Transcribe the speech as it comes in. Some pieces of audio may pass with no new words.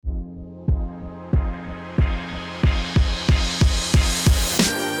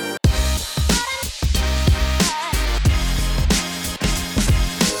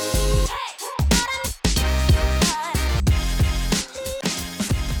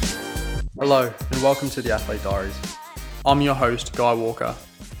Hello and welcome to the Athlete Diaries. I'm your host, Guy Walker.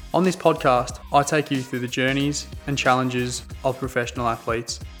 On this podcast, I take you through the journeys and challenges of professional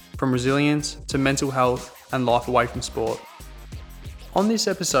athletes, from resilience to mental health and life away from sport. On this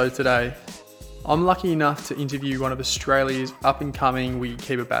episode today, I'm lucky enough to interview one of Australia's up-and-coming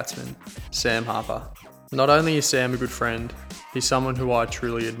wicketkeeper batsmen, Sam Harper. Not only is Sam a good friend, he's someone who I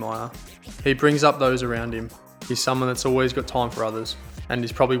truly admire. He brings up those around him. He's someone that's always got time for others, and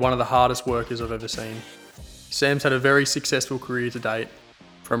is probably one of the hardest workers I've ever seen. Sam's had a very successful career to date,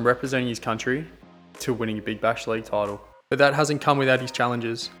 from representing his country to winning a Big Bash League title. But that hasn't come without his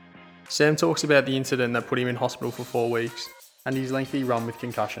challenges. Sam talks about the incident that put him in hospital for 4 weeks and his lengthy run with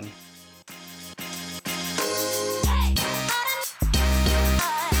concussion.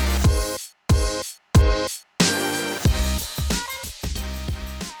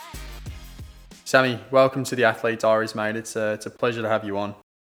 Sammy, welcome to the Athlete Diaries, mate. It's a pleasure to have you on.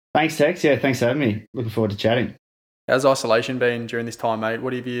 Thanks, Tex. Yeah, thanks for having me. Looking forward to chatting. How's isolation been during this time, mate?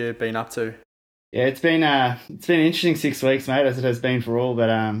 What have you been up to? Yeah, it's been an interesting 6 weeks, mate, as it has been for all. But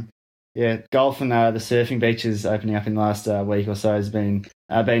golf and the surfing beaches opening up in the last week or so has been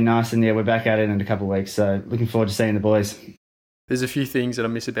nice. And yeah, we're back at it in a couple of weeks. So looking forward to seeing the boys. There's a few things that I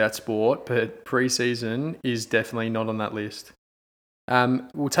miss about sport, but pre-season is definitely not on that list.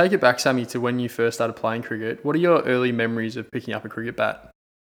 We'll take it back, Sammy, to when you first started playing cricket. What are your early memories of picking up a cricket bat?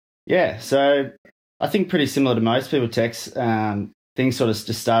 Yeah, so I think pretty similar to most people, Tex. Things sort of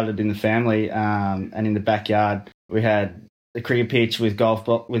just started in the family and in the backyard. We had the cricket pitch with golf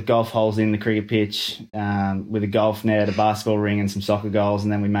holes in the cricket pitch, with a golf net, a basketball ring, and some soccer goals,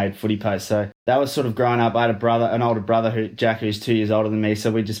 and then we made footy posts. So that was sort of growing up. I had an older brother, Jack, who's 2 years older than me.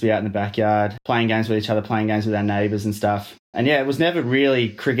 So we'd just be out in the backyard playing games with each other, playing games with our neighbours and stuff. And yeah, it was never really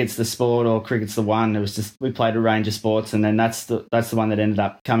cricket's the sport or cricket's the one. It was just we played a range of sports, and then that's the one that ended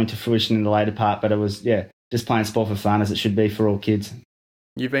up coming to fruition in the later part. But it was just playing sport for fun, as it should be for all kids.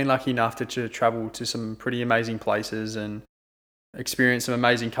 You've been lucky enough to travel to some pretty amazing places and experience some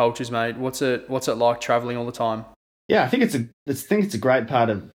amazing cultures, mate. What's it like traveling all the time? Yeah, I think it's a great part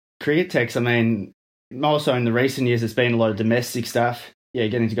of cricket, Tex. I mean, also in the recent years, it's been a lot of domestic stuff. Yeah,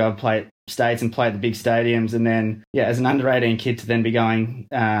 getting to go and play at States and play at the big stadiums. And then, as an under 18 kid to then be going,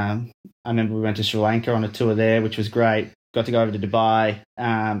 I remember we went to Sri Lanka on a tour there, which was great. Got to go over to Dubai.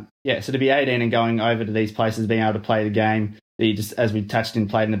 So to be 18 and going over to these places, being able to play the game, that you just, as we touched in,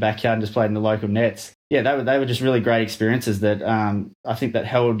 played in the backyard and just played in the local nets. Yeah, they were just really great experiences that I think that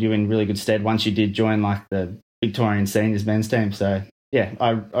held you in really good stead once you did join like the Victorian seniors men's team. So yeah,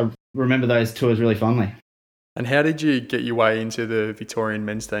 I remember those tours really fondly. And how did you get your way into the Victorian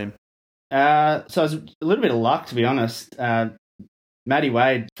men's team? So it was a little bit of luck, to be honest. Matty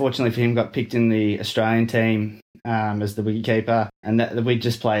Wade, fortunately for him, got picked in the Australian team as the wicketkeeper, and that we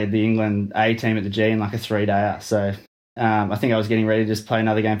just played the England A team at the G in like a 3-dayer. So I think I was getting ready to just play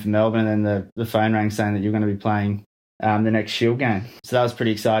another game for Melbourne, and then the phone rang saying that you're going to be playing the next Shield game. So that was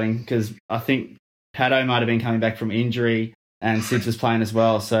pretty exciting because I think Paddo might have been coming back from injury, and Sids was playing as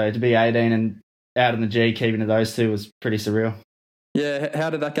well. So to be 18 and out in the G, keeping to those two was pretty surreal. Yeah, how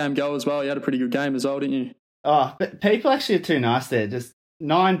did that game go as well? You had a pretty good game as well, didn't you? Oh, but people actually are too nice there. Just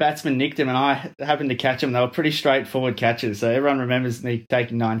 9 batsmen nicked them, and I happened to catch them. They were pretty straightforward catches, so everyone remembers me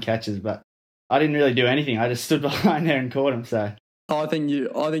taking 9 catches, but I didn't really do anything. I just stood behind there and caught them. So I think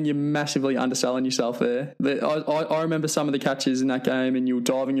you're massively underselling yourself there. I remember some of the catches in that game, and you were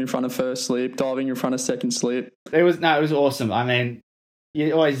diving in front of first slip, diving in front of second slip. It was awesome. I mean,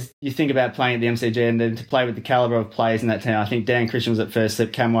 you think about playing at the MCG, and then to play with the calibre of players in that team. I think Dan Christian was at first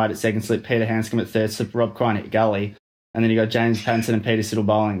slip, Cam White at second slip, Peter Hanscom at third slip, Rob Quine at gully, and then you got James Pattinson and Peter Siddle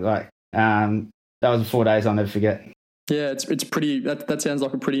bowling. Like that was 4 days I'll never forget. Yeah, it's pretty. That sounds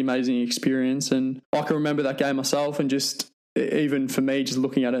like a pretty amazing experience, and I can remember that game myself, and just even for me, just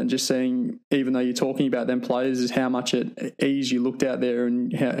looking at it and just seeing, even though you're talking about them players, is how much at ease you looked out there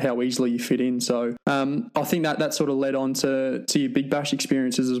and how easily you fit in. So I think that sort of led on to your Big Bash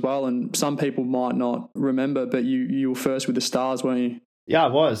experiences as well. And some people might not remember, but you were first with the Stars, weren't you? Yeah, I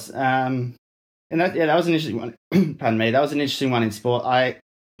was. And that was an interesting one. Pardon me. That was an interesting one in sport. I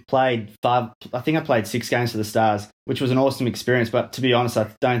played 6 games for the Stars, which was an awesome experience. But to be honest, I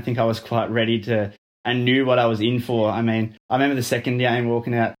don't think I was quite ready to and knew what I was in for. I mean, I remember the second game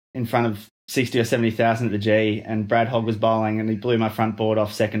walking out in front of 60 or 70,000 at the G, and Brad Hogg was bowling, and he blew my front board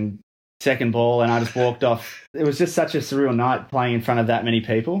off second ball, and I just walked off. It was just such a surreal night playing in front of that many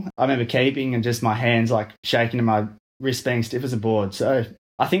people. I remember keeping and just my hands like shaking and my wrist being stiff as a board. So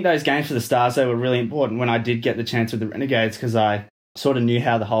I think those games for the Stars, they were really important when I did get the chance with the Renegades, because I sort of knew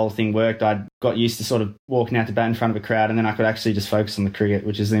how the whole thing worked. I got used to sort of walking out to bat in front of a crowd, and then I could actually just focus on the cricket,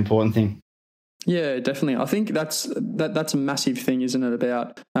 which is the important thing. Yeah, definitely. I think that's a massive thing, isn't it?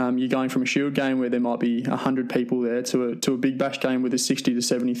 About you're going from a Shield game where there might be 100 people there to a Big Bash game with 60 to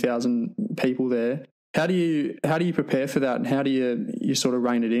 70,000 people there. How do you prepare for that, and how do you sort of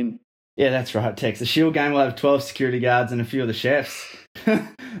rein it in? Yeah, that's right, Tex. The Shield game will have 12 security guards and a few of the chefs.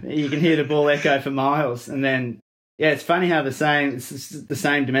 You can hear the ball echo for miles, and then it's funny how it's the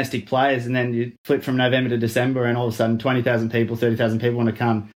same domestic players, and then you flip from November to December, and all of a sudden 20,000 people, 30,000 people want to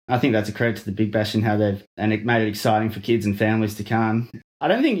come. I think that's a credit to the Big Bash and how and it made it exciting for kids and families to come. I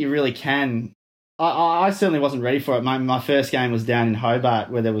don't think you really can. I certainly wasn't ready for it. My first game was down in Hobart,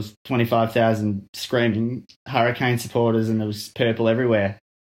 where there was 25,000 screaming Hurricane supporters, and there was purple everywhere.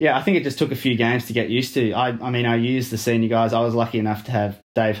 Yeah, I think it just took a few games to get used to. I used the senior guys. I was lucky enough to have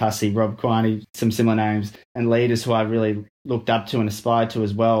Dave Hussey, Rob Quiney, some similar names, and leaders who I really looked up to and aspired to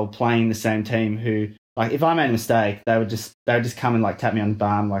as well, playing the same team who, like, if I made a mistake, they would just come and, like, tap me on the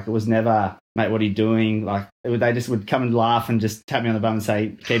bum. Like, it was never, mate, what are you doing? Like, they just would come and laugh and just tap me on the bum and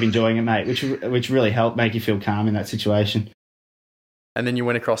say, keep enjoying it, mate, which really helped make you feel calm in that situation. And then you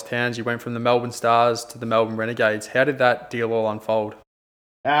went across towns. You went from the Melbourne Stars to the Melbourne Renegades. How did that deal all unfold?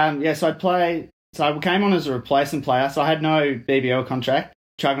 So I came on as a replacement player, so I had no BBL contract,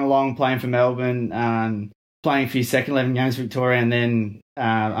 chugging along, playing for Melbourne, playing a few second 11 games for Victoria, and then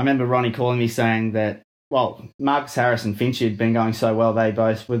I remember Ronnie calling me saying that, well, Marcus Harris and Finchie had been going so well, they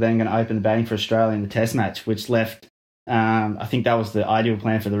both were then going to open the batting for Australia in the Test match, which left, I think that was the ideal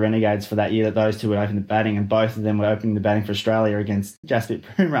plan for the Renegades for that year, that those two would open the batting, and both of them were opening the batting for Australia against Jasprit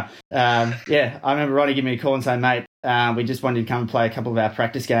Bumrah. I remember Ronnie giving me a call and saying, mate, we just wanted to come and play a couple of our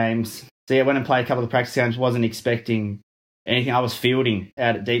practice games. So I went and played a couple of the practice games, wasn't expecting anything. I was fielding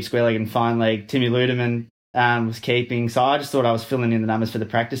out at deep square leg and fine leg. Timmy Ludeman was keeping. So I just thought I was filling in the numbers for the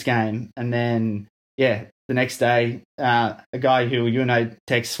practice game. And then, the next day, a guy who,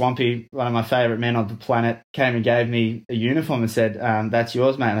 Tex Swampy, one of my favourite men on the planet, came and gave me a uniform and said, that's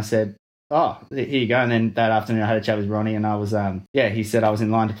yours, mate. And I said, oh, here you go. And then that afternoon I had a chat with Ronnie, and I was, he said I was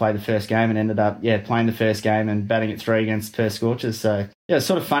in line to play the first game, and ended up, playing the first game and batting at 3 against Perth Scorchers. So, it's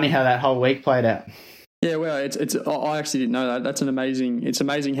sort of funny how that whole week played out. Yeah, well, I actually didn't know that. It's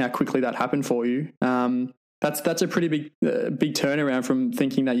amazing how quickly that happened for you. That's a pretty big turnaround from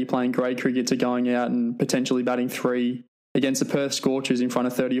thinking that you're playing grade cricket to going out and potentially batting 3 against the Perth Scorchers in front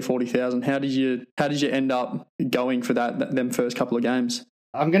of 30 or 40,000. How did you end up going for them first couple of games?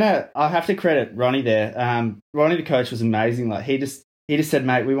 I have to credit Ronnie there. Ronnie, the coach, was amazing. Like, he just said,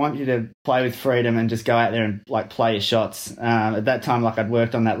 mate, we want you to play with freedom and just go out there and, like, play your shots. At that time, like, I'd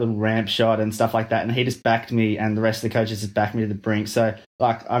worked on that little ramp shot and stuff like that, and he just backed me, and the rest of the coaches just backed me to the brink. So,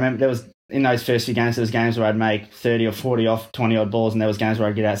 like, I remember in those first few games, there was games where I'd make 30 or 40 off 20 odd balls, and there was games where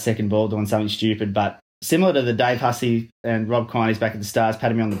I'd get out second ball doing something stupid. But similar to the Dave Hussey and Rob Quiney's back at the Stars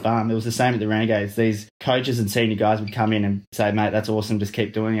patting me on the bum, it was the same at the Renegades. These coaches and senior guys would come in and say, mate, that's awesome, just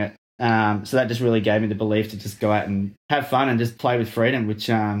keep doing it. So that just really gave me the belief to just go out and have fun and just play with freedom, which,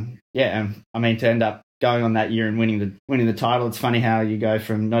 to end up going on that year and winning the title. It's funny how you go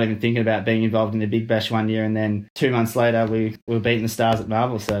from not even thinking about being involved in the Big Bash one year, and then 2 months later we were beating the Stars at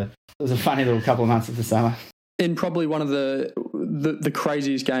Marvel. So it was a funny little couple of months of the summer. And probably one of the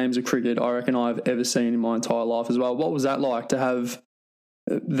craziest games of cricket I reckon I've ever seen in my entire life as well. What was that like, to have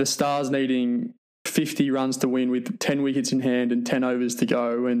the Stars needing 50 runs to win with 10 wickets in hand and 10 overs to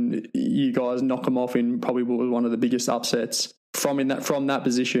go, and you guys knock them off in probably what was one of the biggest upsets from that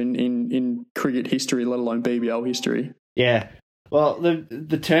position in cricket history, let alone BBL history? Yeah. Well,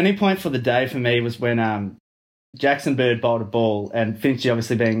 the turning point for the day for me was when Jackson Bird bowled a ball, and Finchie,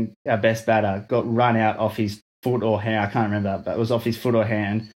 obviously being our best batter, got run out off his foot or hand. I can't remember, but it was off his foot or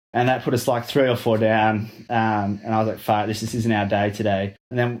hand. And that put us like 3 or 4 down. And I was like, fuck, this just isn't our day today.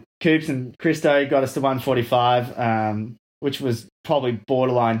 And then Coops and Christo got us to 145, which was probably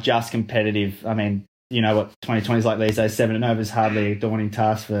borderline just competitive. I mean, you know what 2020 is like these days. 7 and over is hardly a daunting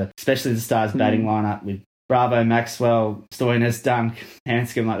task for especially the Stars batting lineup with Bravo, Maxwell, Stoinis, Dunk,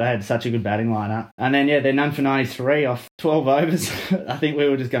 Hanscom. Like, they had such a good batting lineup. And then, they're none for 93 off 12 overs. I think we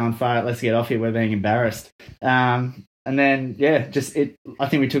were just going, far, let's get off here. We're being embarrassed. And then, I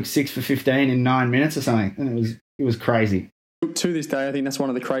think we took 6 for 15 in 9 minutes or something. And it was crazy. To this day, I think that's one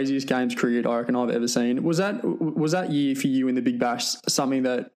of the craziest games cricket I reckon I've ever seen. Was that year for you in the Big Bash something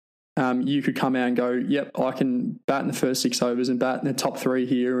that you could come out and go, yep, I can bat in the first 6 overs and bat in the top 3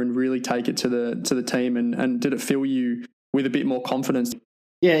 here and really take it to the team? And did it fill you with a bit more confidence?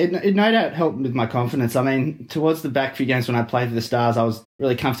 Yeah, it no doubt helped with my confidence. I mean, towards the back few games when I played for the Stars, I was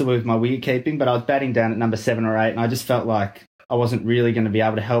really comfortable with my wicket keeping, but I was batting down at number 7 or 8, and I just felt like I wasn't really going to be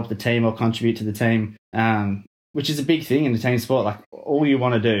able to help the team or contribute to the team which is a big thing in the team sport. Like, all you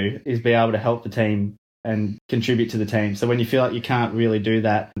want to do is be able to help the team and contribute to the team. So when you feel like you can't really do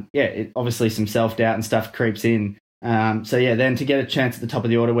that, obviously some self-doubt and stuff creeps in. Then to get a chance at the top of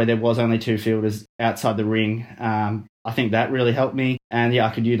the order where there was only 2 fielders outside the ring, I think that really helped me. And I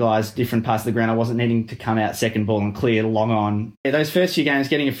could utilise different parts of the ground. I wasn't needing to come out second ball and clear long on. Those first few games,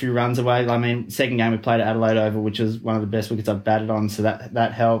 getting a few runs away. I mean, second game we played at Adelaide Oval, which was one of the best wickets I've batted on. So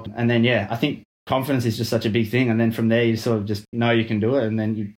that helped. And then, I think confidence is just such a big thing. And then from there, you sort of just know you can do it. And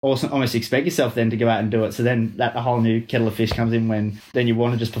then you also almost expect yourself then to go out and do it. So then a whole new kettle of fish comes in when then you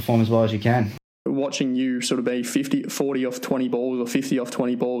want to just perform as well as you can. Watching you sort of be 40 off 20 balls or 50 off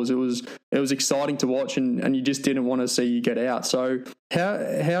 20 balls, it was exciting to watch, and you just didn't want to see you get out. So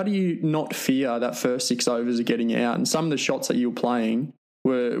how do you not fear that first 6 overs of getting out? And some of the shots that you were playing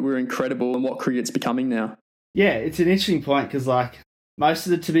were incredible, and what cricket's becoming now. Yeah, it's an interesting point because most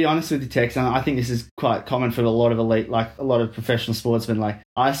of to be honest with you, Tex, and I think this is quite common for a lot of elite, a lot of professional sportsmen.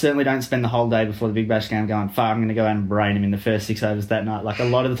 I certainly don't spend the whole day before the Big Bash game going, I'm going to go out and brain him in the first 6 overs that night. A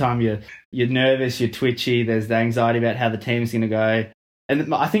lot of the time you're nervous, you're twitchy, there's the anxiety about how the team's going to go.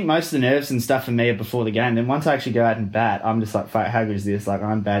 And I think most of the nerves and stuff for me are before the game. Then once I actually go out and bat, I'm just how good is this?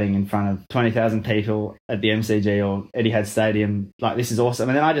 I'm batting in front of 20,000 people at the MCG or Etihad Stadium. This is awesome.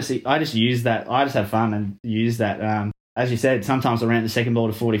 And then I just use that. I just have fun and use that. As you said, sometimes I ran the second ball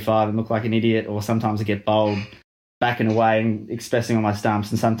to 45 and look like an idiot, or sometimes I get bowled backing away and expressing on my stumps,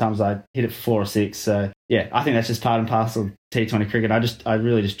 and sometimes I hit it for 4 or 6. So, I think that's just part and parcel of T20 cricket. I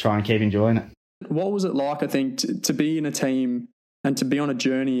really just try and keep enjoying it. What was it like, I think, to be in a team and to be on a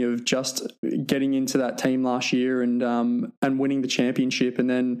journey of just getting into that team last year and winning the championship, and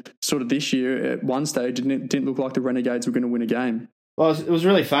then sort of this year at one stage it didn't look like the Renegades were going to win a game? Well, it was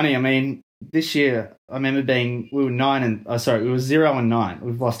really funny. I mean, this year, I remember we were 0-9.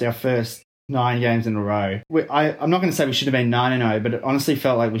 We've lost our first 9 games in a row. I'm not going to say we should have been 9-0, but it honestly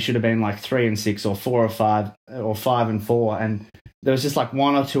felt like we should have been 3-6 or 4-5 or 5-4. And there was just 1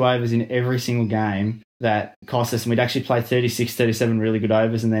 or 2 overs in every single game that cost us. And we'd actually play 36, 37 really good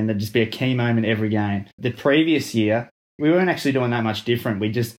overs, and then there'd just be a key moment every game. The previous year, we weren't actually doing that much different.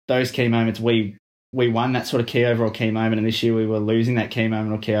 Those key moments, we won that sort of key over or key moment, and this year we were losing that key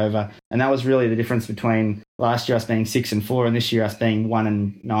moment or key over. And that was really the difference between last year us being 6-4 and this year us being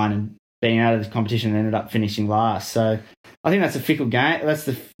 1-9 and being out of the competition and ended up finishing last. So I think that's a fickle game. That's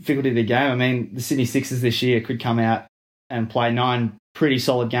the difficulty of the game. I mean, the Sydney Sixers this year could come out and play 9 pretty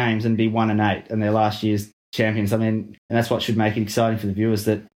solid games and be 1-8 and their last year's champions. I mean, and that's what should make it exciting for the viewers,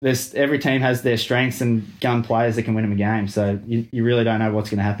 that every team has their strengths and gun players that can win them a game. So you really don't know what's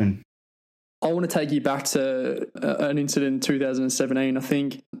going to happen. I want to take you back to an incident in 2017. I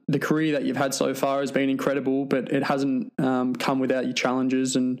think the career that you've had so far has been incredible, but it hasn't come without your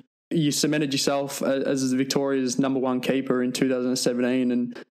challenges. And you cemented yourself as Victoria's number 1 keeper in 2017.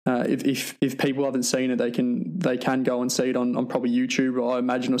 And if people haven't seen it, they can go and see it on probably YouTube, or I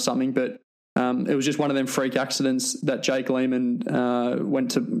imagine, or something. But it was just one of them freak accidents that Jake Lehman went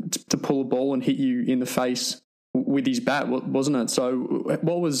to pull a ball and hit you in the face with his bat, wasn't it? So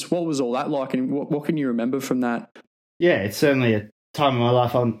what was all that like, and what can you remember from that? Yeah, it's certainly a time in my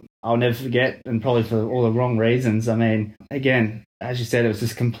life I'll never forget, and probably for all the wrong reasons. I mean, again, as you said, it was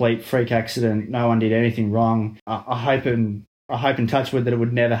just a complete freak accident. No one did anything wrong. I hope and touch wood that it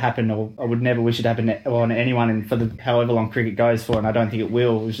would never happen, or I would never wish it happened on anyone, and for however long cricket goes for, and I don't think it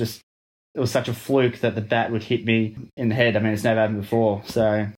will. It was such a fluke that the bat would hit me in the head. I mean, it's never happened before.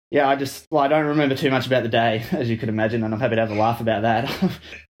 So, yeah, I don't remember too much about the day, as you could imagine, and I'm happy to have a laugh about that.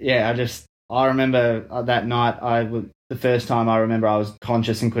 I remember that night, the first time I remember I was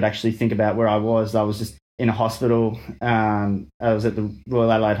conscious and could actually think about where I was. I was just in a hospital. I was at the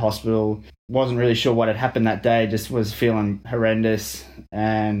Royal Adelaide Hospital. Wasn't really sure what had happened that day, just was feeling horrendous.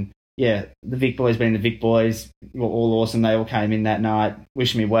 And yeah, the Vic boys being the Vic boys were all awesome. They all came in that night,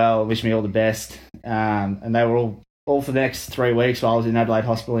 wished me well, wished me all the best. And they were all for the next 3 weeks while I was in Adelaide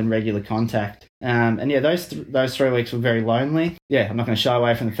Hospital in regular contact. Those 3 weeks were very lonely. Yeah, I'm not going to shy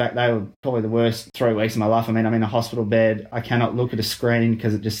away from the fact they were probably the worst 3 weeks of my life. I mean, I'm in a hospital bed. I cannot look at a screen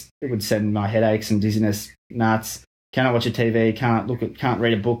because it would send my headaches and dizziness nuts. Cannot watch a TV, can't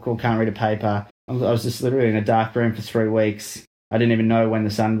read a book or can't read a paper. I was just literally in a dark room for 3 weeks. I didn't even know when the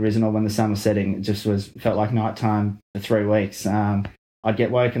sun had risen or when the sun was setting. It just felt like nighttime for 3 weeks. I'd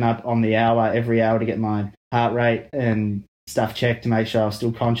get woken up on the hour, every hour, to get my heart rate and stuff checked to make sure I was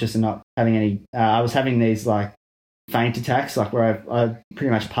still conscious and not having any. I was having these faint attacks, like where I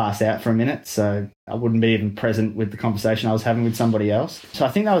pretty much pass out for a minute, so I wouldn't be even present with the conversation I was having with somebody else. So I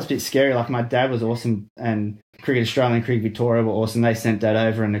think that was a bit scary. Like my dad was awesome, and Cricket Australia and Cricket Victoria were awesome. They sent Dad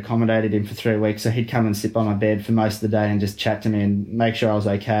over and accommodated him for 3 weeks, so he'd come and sit by my bed for most of the day and just chat to me and make sure I was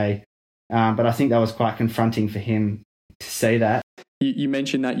okay. But I think that was quite confronting for him to see that. You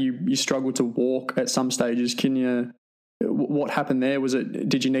mentioned that you struggled to walk at some stages. What happened there?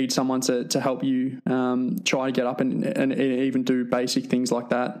 Did you need someone to help you try to get up and even do basic things like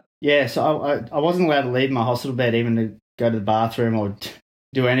that? Yeah, so I wasn't allowed to leave my hospital bed even to go to the bathroom or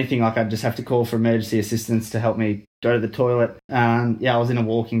do anything. Like I'd just have to call for emergency assistance to help me go to the toilet. I was in a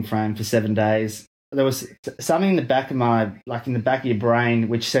walking frame for 7 days. There was something in the back of your brain,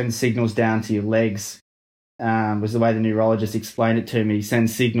 which sends signals down to your legs, was the way the neurologist explained it to me. He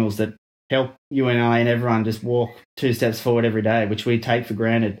sends signals that help you and I and everyone just walk 2 steps forward every day, which we take for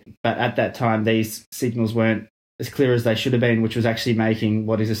granted. But at that time, these signals weren't as clear as they should have been, which was actually making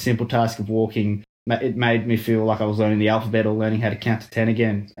what is a simple task of walking. It made me feel like I was learning the alphabet or learning how to count to 10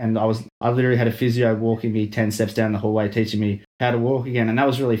 again. And I literally had a physio walking me 10 steps down the hallway, teaching me how to walk again. And that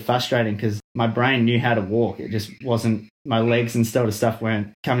was really frustrating because my brain knew how to walk. It just wasn't, my legs and sort of stuff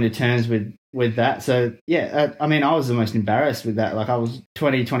weren't coming to terms with that. So I was the most embarrassed with that. Like I was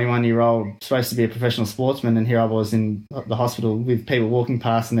 20, 21-year-old, supposed to be a professional sportsman, and here I was in the hospital with people walking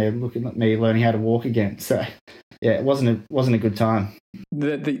past and they're looking at me learning how to walk again. So yeah, it wasn't a good time.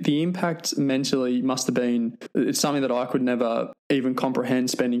 The impact mentally must have been, it's something that I could never even comprehend,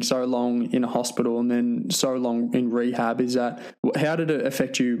 spending so long in a hospital and then so long in rehab. Is that, how did it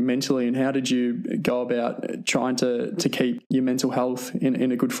affect you mentally, and how did you go about trying to keep your mental health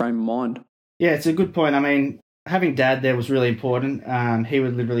in a good frame of mind? Yeah, it's a good point. I mean, having Dad there was really important. He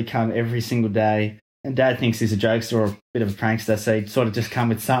would literally come every single day. And Dad thinks he's a jokester or a bit of a prankster, so he'd sort of just come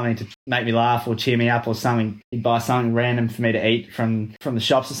with something to make me laugh or cheer me up or something. He'd buy something random for me to eat from the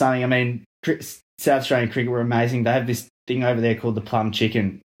shops or something. I mean, South Australian cricket were amazing. They have this thing over there called the plum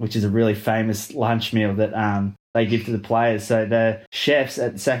chicken, which is a really famous lunch meal that they give to the players. So the chefs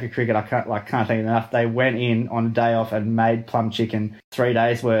at Saka Cricket, I can't think enough, they went in on a day off and made plum chicken 3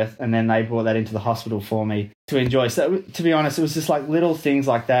 days worth, and then they brought that into the hospital for me to enjoy. So to be honest, it was just like little things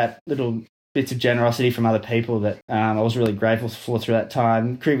like that, little bits of generosity from other people that I was really grateful for through that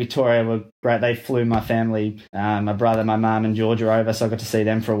time. Cricket Victoria were great. They flew my family, my brother, my mum and Georgia over, so I got to see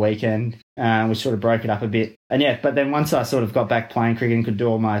them for a weekend, which sort of broke it up a bit. And yeah, but then once I sort of got back playing cricket and could do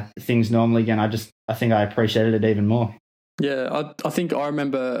all my things normally again, I think I appreciated it even more. Yeah, I think I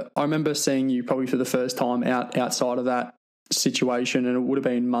remember seeing you probably for the first time outside of that situation, and it would have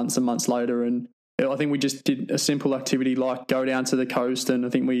been months and months later, and I think we just did a simple activity like go down to the coast, and I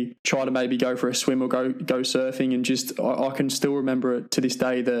think we try to maybe go for a swim or go surfing, and just I can still remember it to this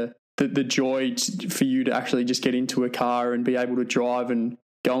day, the joy for you to actually just get into a car and be able to drive and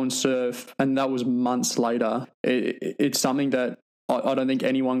go and surf. And that was months later. It's something that I don't think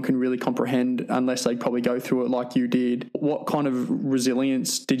anyone can really comprehend unless they probably go through it like you did. What kind of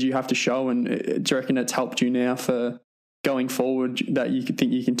resilience did you have to show, and do you reckon it's helped you now for going forward, that you could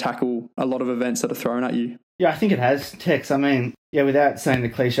think you can tackle a lot of events that are thrown at you? Yeah, I think it has, Tex. I mean, yeah, without saying the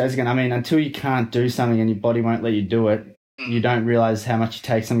cliches again, I mean, until you can't do something and your body won't let you do it, you don't realise how much you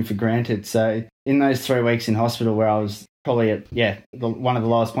take something for granted. So in those 3 weeks in hospital where I was probably at, one of the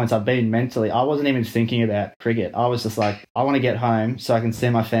lowest points I've been mentally, I wasn't even thinking about cricket. I was just like, I want to get home so I can see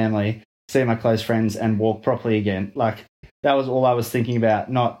my family, see my close friends and walk properly again. Like, that was all I was thinking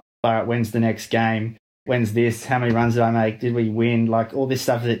about, not, all right, when's the next game? When's this? How many runs did I make? Did we win? Like all this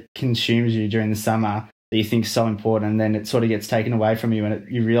stuff that consumes you during the summer that you think is so important, and then it sort of gets taken away from you, and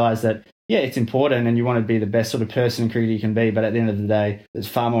you realise that, yeah, it's important and you want to be the best sort of person in cricket you can be, but at the end of the day, there's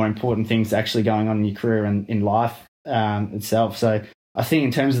far more important things actually going on in your career and in life itself. So I think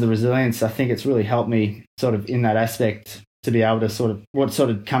in terms of the resilience, I think it's really helped me sort of in that aspect to be able to sort of, what sort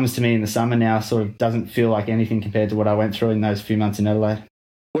of comes to me in the summer now sort of doesn't feel like anything compared to what I went through in those few months in Adelaide.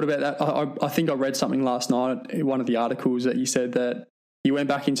 What about that? I think I read something last night in one of the articles that you said that you went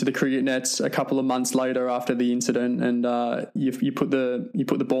back into the cricket nets a couple of months later after the incident, and you put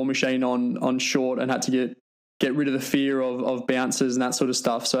the ball machine on short and had to get rid of the fear of bouncers and that sort of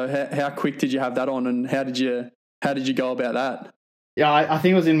stuff. So how quick did you have that on, and how did you go about that? Yeah, I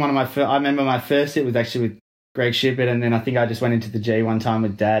think it was in one of my first. I remember my first hit was actually with Greg Shippett, and then I think I just went into the G one time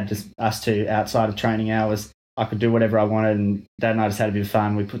with Dad, just us two outside of training hours. I could do whatever I wanted, and Dad and I just had a bit of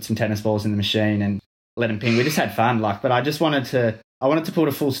fun. We put some tennis balls in the machine and let him ping. We just had fun, but I just wanted to put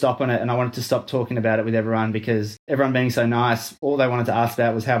a full stop on it, and I wanted to stop talking about it with everyone, because everyone being so nice, all they wanted to ask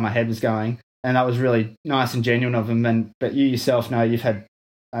about was how my head was going, and that was really nice and genuine of them. But you yourself know you've had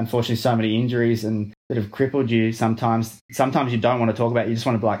unfortunately so many injuries and that have crippled you. Sometimes you don't want to talk about it. You just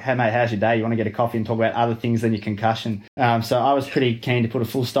want to be like, hey mate, how's your day? You want to get a coffee and talk about other things than your concussion. So I was pretty keen to put a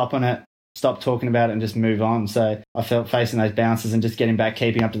full stop on it, stop talking about it and just move on. So I felt facing those bounces and just getting back,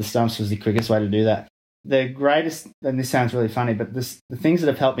 keeping up to the stumps was the quickest way to do that. The greatest, and this sounds really funny, but the things that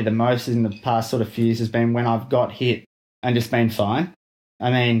have helped me the most in the past sort of few years has been when I've got hit and just been fine.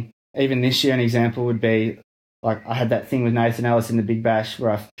 I mean, even this year, an example would be, like, I had that thing with Nathan Ellis in the Big Bash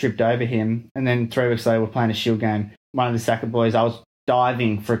where I tripped over him, and then 3 weeks later we're playing a Shield game. One of the Sacker boys, I was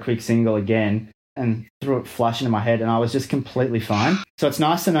diving for a quick single again and threw it flush into my head, and I was just completely fine. So it's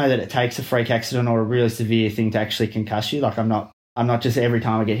nice to know that it takes a freak accident or a really severe thing to actually concuss you. Like, I'm not just every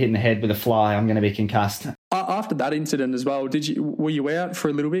time I get hit in the head with a fly, I'm going to be concussed. After that incident as well, were you out for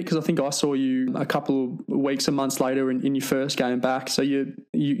a little bit? Because I think I saw you a couple of weeks or months later in your first game back. So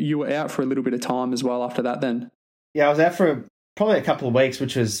you were out for a little bit of time as well after that then? Yeah, I was out for probably a couple of weeks,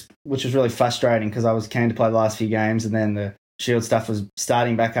 which was really frustrating because I was keen to play the last few games, and then the Shield stuff was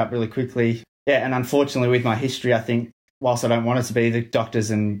starting back up really quickly. Yeah, and unfortunately with my history, I think whilst I don't want it to be, the doctors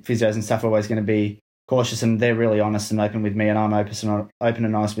and physios and stuff are always going to be cautious, and they're really honest and open with me, and I'm open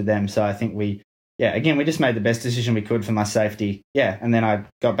and honest with them. So I think we just made the best decision we could for my safety. Yeah, and then I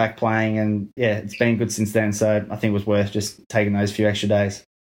got back playing, and yeah, it's been good since then. So I think it was worth just taking those few extra days.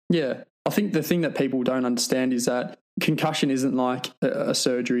 Yeah, I think the thing that people don't understand is that concussion isn't like a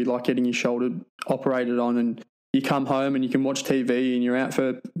surgery, like getting your shoulder operated on, and you come home and you can watch TV and you're out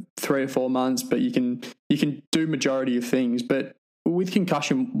for 3 or 4 months, but you can do majority of things. But with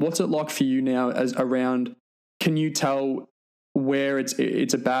concussion, what's it like for you now can you tell where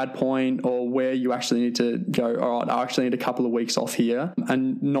it's a bad point or where you actually need to go, all right, I actually need a couple of weeks off here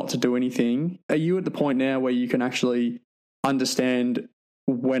and not to do anything? Are you at the point now where you can actually understand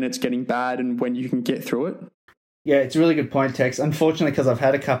when it's getting bad and when you can get through it? Yeah, it's a really good point, Tex. Unfortunately, because I've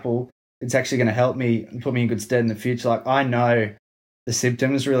had a couple, it's actually going to help me and put me in good stead in the future. Like, I know the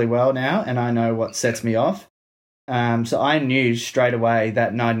symptoms really well now, and I know what sets me off. So I knew straight away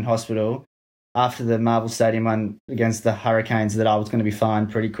that night in hospital after the Marvel Stadium one against the Hurricanes that I was going to be fine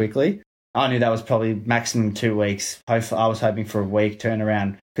pretty quickly. I knew that was probably maximum 2 weeks. I was hoping for a week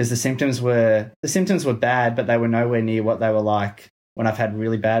turnaround because the symptoms were bad, but they were nowhere near what they were like when I've had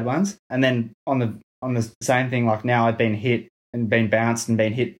really bad ones. And then on the same thing, like now I've been hit and been bounced and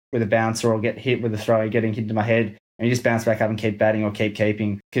been hit with a bouncer or get hit with a throw, getting hit to my head, and you just bounce back up and keep batting or keep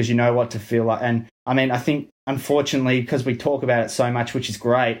keeping because you know what to feel like. And I mean, I think unfortunately, because we talk about it so much, which is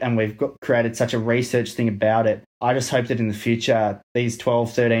great, and we've created such a research thing about it, I just hope that in the future, these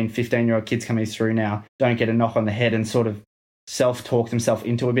 12, 13, 15-year-old kids coming through now don't get a knock on the head and sort of self-talk themselves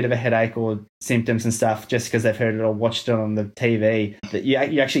into a bit of a headache or symptoms and stuff just because they've heard it or watched it on the TV. That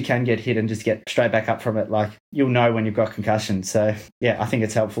you actually can get hit and just get straight back up from it. Like, you'll know when you've got concussion. So, yeah, I think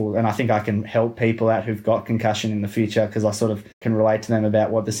it's helpful. And I think I can help people out who've got concussion in the future because I sort of can relate to them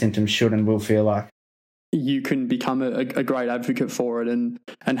about what the symptoms should and will feel like. You can become a great advocate for it and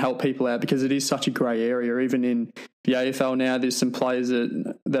help people out because it is such a grey area. Even in the AFL now, there's some players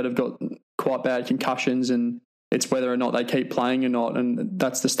that have got quite bad concussions and it's whether or not they keep playing or not, and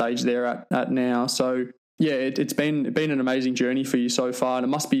that's the stage they're at now. So, yeah, it's been an amazing journey for you so far, and it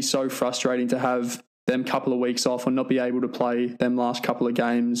must be so frustrating to have them couple of weeks off and not be able to play them last couple of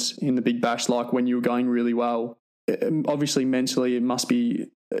games in the Big Bash like when you were going really well. Obviously, mentally, it must be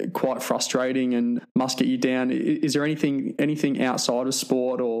quite frustrating and must get you down. Is there anything outside of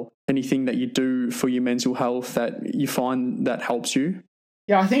sport or anything that you do for your mental health that you find that helps you?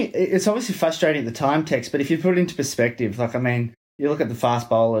 Yeah, I think it's obviously frustrating at the time, Tex, but if you put it into perspective, like, I mean, you look at the fast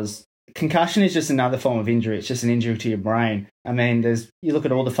bowlers, concussion is just another form of injury. It's just an injury to your brain. I mean, you look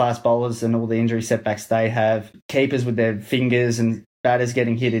at all the fast bowlers and all the injury setbacks they have, keepers with their fingers and batters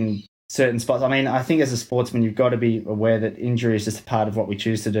getting hit in certain spots. I mean, I think as a sportsman, you've got to be aware that injury is just a part of what we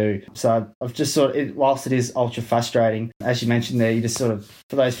choose to do. So I've just whilst it is ultra frustrating, as you mentioned there, you just sort of,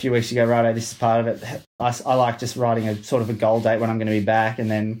 for those few weeks you go, right, this is part of it. I like just writing a sort of a goal date when I'm going to be back. And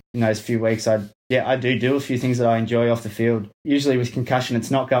then in those few weeks, I do a few things that I enjoy off the field. Usually with concussion,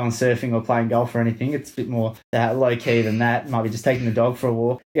 it's not going surfing or playing golf or anything. It's a bit more low key than that. Might be just taking the dog for a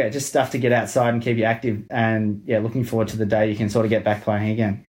walk. Yeah, just stuff to get outside and keep you active. And yeah, looking forward to the day you can sort of get back playing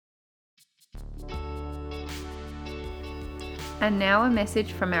again. And now a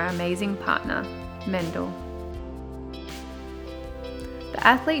message from our amazing partner, Mendel. The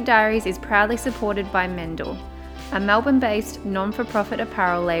Athlete Diaries is proudly supported by Mendel, a Melbourne-based non-for-profit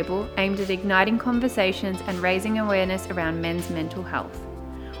apparel label aimed at igniting conversations and raising awareness around men's mental health.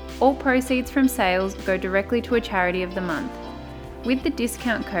 All proceeds from sales go directly to a charity of the month. With the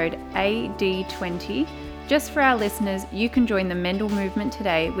discount code AD20, Just for our listeners, you can join the Mendel movement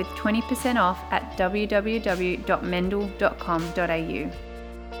today with 20% off at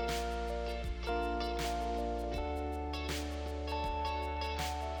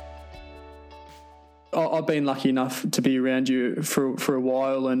I've been lucky enough to be around you for a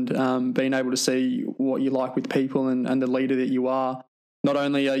while, and being able to see what you like with people and the leader that you are. Not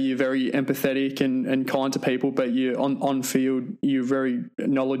only are you very empathetic and kind to people, but you on field, you're very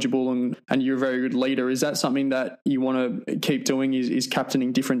knowledgeable and you're a very good leader. Is that something that you want to keep doing, is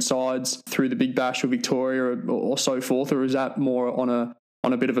captaining different sides through the Big Bash or Victoria or so forth? Or is that more on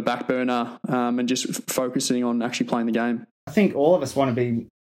a bit of a back burner and just focusing on actually playing the game? I think all of us want to be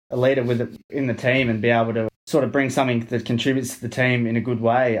a leader in the team and be able to sort of bring something that contributes to the team in a good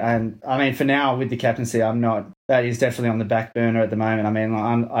way. And I mean, for now with the captaincy, that is definitely on the back burner at the moment. I mean,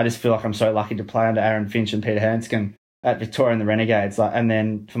 I just feel like I'm so lucky to play under Aaron Finch and Peter Hanscom at Victoria and the Renegades. And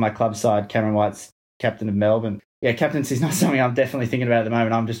then for my club side, Cameron White's captain of Melbourne. Yeah, captaincy is not something I'm definitely thinking about at the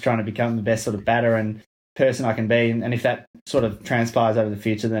moment. I'm just trying to become the best sort of batter and person I can be. And if that sort of transpires over the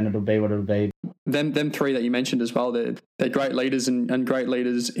future, then it'll be what it'll be. Them three that you mentioned as well, they're great leaders and great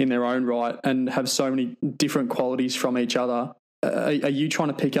leaders in their own right and have so many different qualities from each other. Are you trying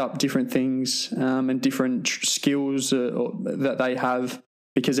to pick up different things and different skills that they have?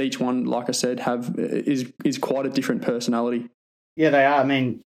 Because each one, like I said, is quite a different personality. Yeah, they are. I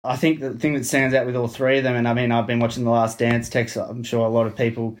mean, I think the thing that stands out with all three of them, and I mean, I've been watching The Last Dance, Tex, I'm sure a lot of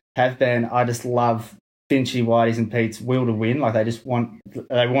people have been. I just love Finchy, Whitey's and Pete's will to win. Like they want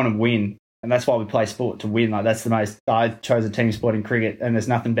to win. And that's why we play sport, to win. Like I chose a team sport in cricket, and there's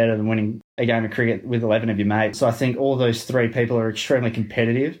nothing better than winning a game of cricket with 11 of your mates. So I think all those three people are extremely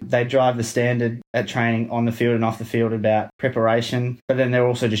competitive. They drive the standard at training on the field and off the field about preparation, but then they're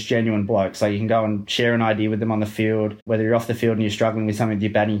also just genuine blokes. Like you can go and share an idea with them on the field. Whether you're off the field and you're struggling with something with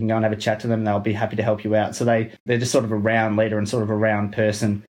your batting, you can go and have a chat to them and they'll be happy to help you out. So they're just sort of a round leader and sort of a round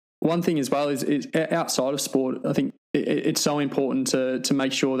person. One thing as well is outside of sport, I think it's so important to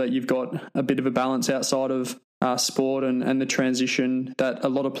make sure that you've got a bit of a balance outside of sport and the transition that a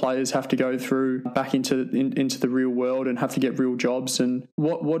lot of players have to go through back into the real world and have to get real jobs. And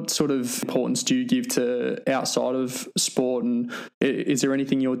what sort of importance do you give to outside of sport? And is there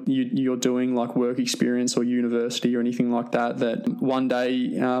anything you're doing, like work experience or university or anything like that one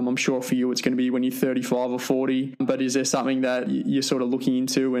day, I'm sure for you it's going to be when you're 35 or 40, but is there something that you're sort of looking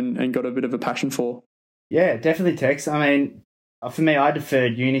into and got a bit of a passion for? Yeah, definitely, Tex. I mean, for me, I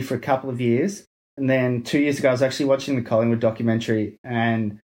deferred uni for a couple of years. And then 2 years ago, I was actually watching the Collingwood documentary,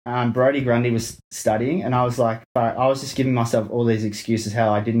 and Brodie Grundy was studying, and I was like, I was just giving myself all these excuses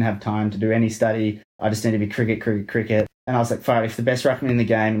how I didn't have time to do any study. I just need to be cricket. And I was like, if the best ruckman in the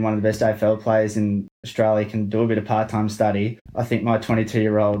game and one of the best AFL players in Australia can do a bit of part-time study, I think my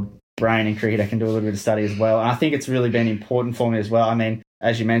 22-year-old brain in cricket, I can do a little bit of study as well. And I think it's really been important for me as well. I mean,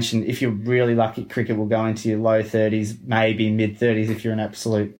 as you mentioned, if you're really lucky, cricket will go into your low 30s, maybe mid 30s if you're a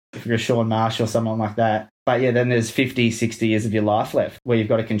Sean Marsh or someone like that. But yeah, then there's 50, 60 years of your life left where you've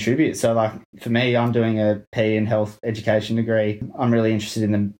got to contribute. So like for me, I'm doing a PE and health education degree. I'm really interested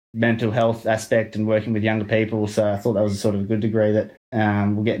in the mental health aspect and working with younger people. So I thought that was a sort of a good degree that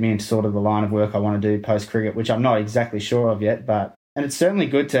will get me into sort of the line of work I want to do post-cricket, which I'm not exactly sure of yet, and it's certainly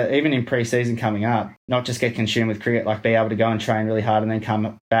good to, even in pre-season coming up, not just get consumed with cricket, like be able to go and train really hard and then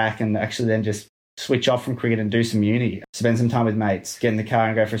come back and actually then just switch off from cricket and do some uni, spend some time with mates, get in the car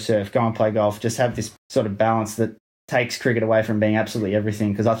and go for a surf, go and play golf, just have this sort of balance that takes cricket away from being absolutely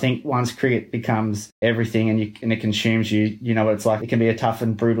everything. Because I think once cricket becomes everything and it consumes you, you know what it's like. It can be a tough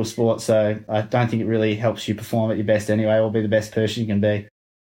and brutal sport. So I don't think it really helps you perform at your best anyway, or be the best person you can be.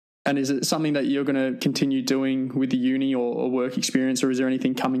 And is it something that you're going to continue doing with the uni or work experience, or is there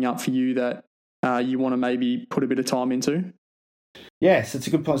anything coming up for you that you want to maybe put a bit of time into? Yes, it's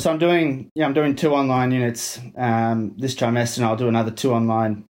a good point. So I'm doing 2 online units this trimester, and I'll do another 2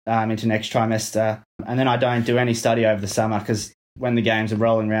 online into next trimester. And then I don't do any study over the summer because when the games are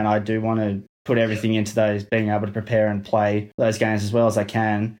rolling around, I do want to put everything into those, being able to prepare and play those games as well as I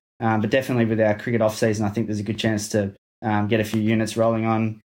can. But definitely with our cricket off season, I think there's a good chance to get a few units rolling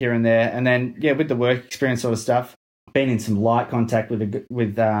on here and there. And then, with the work experience sort of stuff, been in some light contact with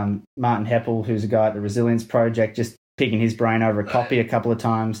Martin Heppel, who's a guy at the Resilience Project, just picking his brain over a copy a couple of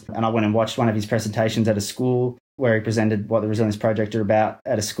times. And I went and watched one of his presentations at a school where he presented what the Resilience Project are about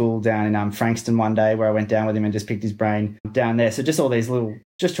at a school down in Frankston one day, where I went down with him and just picked his brain down there. So just all these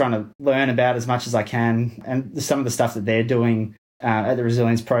just trying to learn about as much as I can. And some of the stuff that they're doing at the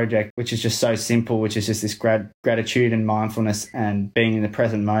Resilience Project, which is just so simple, which is just this gratitude and mindfulness and being in the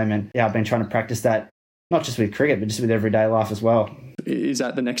present moment. Yeah, I've been trying to practice that, not just with cricket, but just with everyday life as well. Is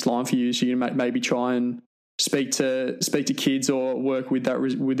that the next line for you? So you maybe try and speak to kids or work with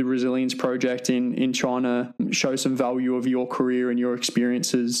with the Resilience Project in trying to show some value of your career and your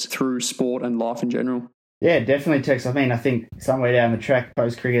experiences through sport and life in general? Yeah, definitely, Tex. I mean, I think somewhere down the track,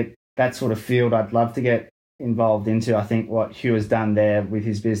 post-cricket, that sort of field I'd love to get involved into. I think what Hugh has done there with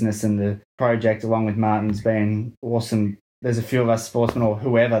his business and the project along with Martin's been awesome. There's a few of us sportsmen or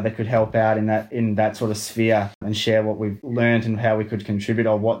whoever that could help out in that sort of sphere and share what we've learned and how we could contribute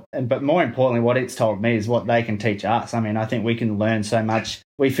but more importantly, what it's told me is what they can teach us. I mean, I think we can learn so much.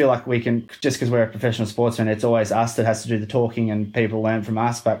 We feel like we can, just because we're a professional sportsman, it's always us that has to do the talking and people learn from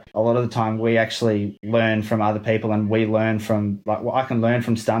us. But a lot of the time we actually learn from other people, and we learn from, I can learn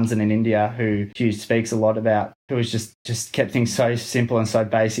from Stunzen in India, who Hugh speaks a lot about, who has just kept things so simple and so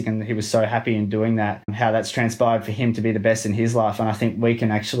basic, and he was so happy in doing that, and how that's transpired for him to be the best in his life. And I think we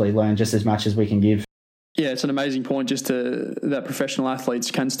can actually learn just as much as we can give. Yeah, it's an amazing point that professional athletes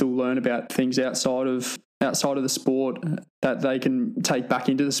can still learn about things outside of the sport that they can take back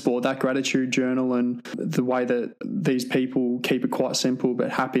into the sport. That gratitude journal and the way that these people keep it quite simple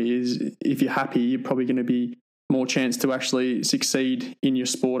but happy is, if you're happy, you're probably going to be more chance to actually succeed in your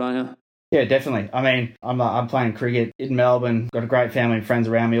sport, aren't you? Yeah, definitely. I mean, I'm playing cricket in Melbourne, got a great family and friends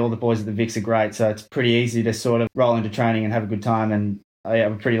around me. All the boys at the Vics are great, so it's pretty easy to sort of roll into training and have a good time. And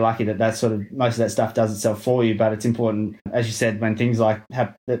I'm pretty lucky that sort of most of that stuff does itself for you. But it's important, as you said, when things like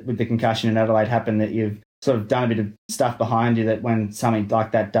with the concussion in Adelaide happen, that you've sort of done a bit of stuff behind you, that when something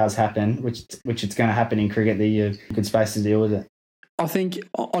like that does happen, which it's going to happen in cricket, that you're in good space to deal with it. I think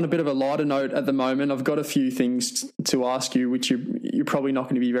on a bit of a lighter note at the moment, I've got a few things to ask you, which you're probably not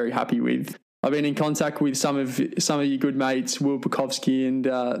going to be very happy with. I've been in contact with some of your good mates, Will Bukowski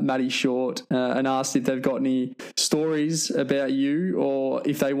and Matty Short, and asked if they've got any stories about you or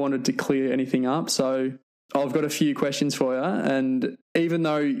if they wanted to clear anything up. So I've got a few questions for you. And even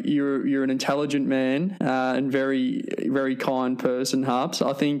though you're an intelligent man and very, very kind person, Harps,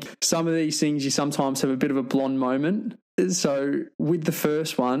 I think some of these things you sometimes have a bit of a blonde moment. So with the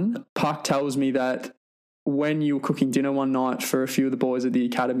first one, Puck tells me that when you were cooking dinner one night for a few of the boys at the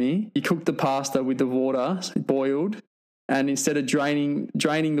academy, you cooked the pasta with the water boiled, and instead of draining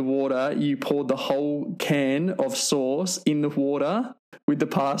the water, you poured the whole can of sauce in the water with the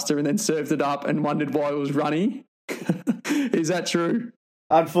pasta and then served it up and wondered why it was runny. Is that true?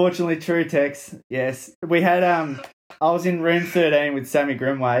 Unfortunately true, Tex. Yes. We had I was in room 13 with Sammy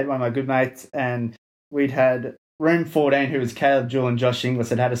Grimwade, one of my good mates, and we'd had room 14, who was Caleb Jewell and Josh Inglis,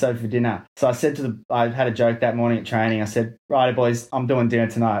 had us over for dinner. So I said I had a joke that morning at training. I said, "Righty boys, I'm doing dinner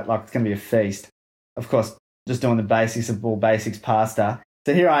tonight. Like, it's going to be a feast." Of course, just doing the basics of all basics pasta.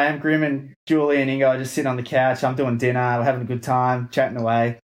 So here I am, Grim and Julie and Ingo just sitting on the couch. I'm doing dinner. We're having a good time, chatting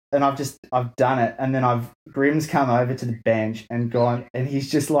away. And I've done it. And then Grim's come over to the bench and gone, and he's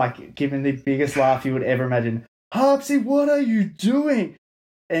just like giving the biggest laugh you would ever imagine. "Harpsy, what are you doing?"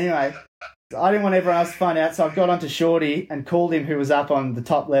 Anyway, I didn't want everyone else to find out, so I got onto Shorty and called him, who was up on the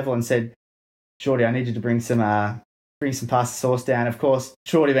top level, and said, "Shorty, I need you to bring some pasta sauce down." Of course,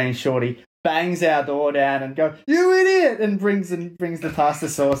 Shorty being Shorty, bangs our door down and go, "You idiot!" and brings the pasta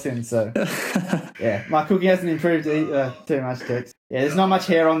sauce in. So yeah, my cooking hasn't improved too much, Tex. Yeah, there's not much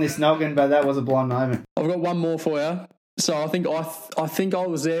hair on this noggin, but that was a blonde moment. I've got one more for you. So I think I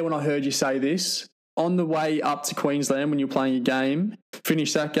was there when I heard you say this. On the way up to Queensland when you were playing a game,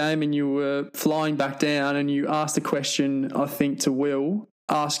 finished that game and you were flying back down, and you asked a question, I think, to Will,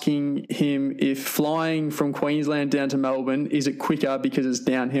 asking him if flying from Queensland down to Melbourne, is it quicker because it's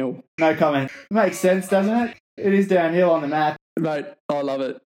downhill? No comment. Makes sense, doesn't it? It is downhill on the map. Mate, I love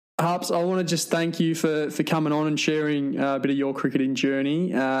it. Harps, I want to just thank you for coming on and sharing a bit of your cricketing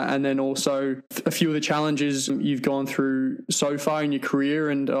journey, and then also a few of the challenges you've gone through so far in your career.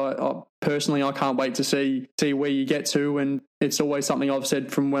 And personally, I can't wait to see where you get to. And it's always something I've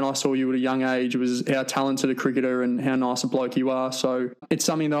said from when I saw you at a young age, was how talented a cricketer and how nice a bloke you are. So it's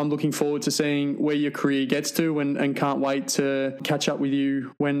something that I'm looking forward to seeing where your career gets to, and can't wait to catch up with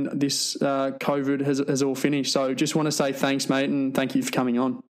you when this COVID has all finished. So just want to say thanks, mate, and thank you for coming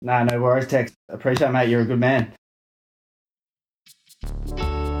on. No worries, Tex. Appreciate it, mate. You're a good man.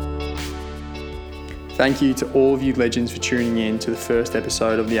 Thank you to all of you legends for tuning in to the first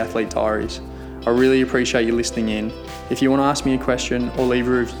episode of the Athlete Diaries. I really appreciate you listening in. If you want to ask me a question or leave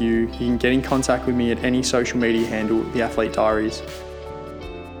a review, you can get in contact with me at any social media handle, The Athlete Diaries.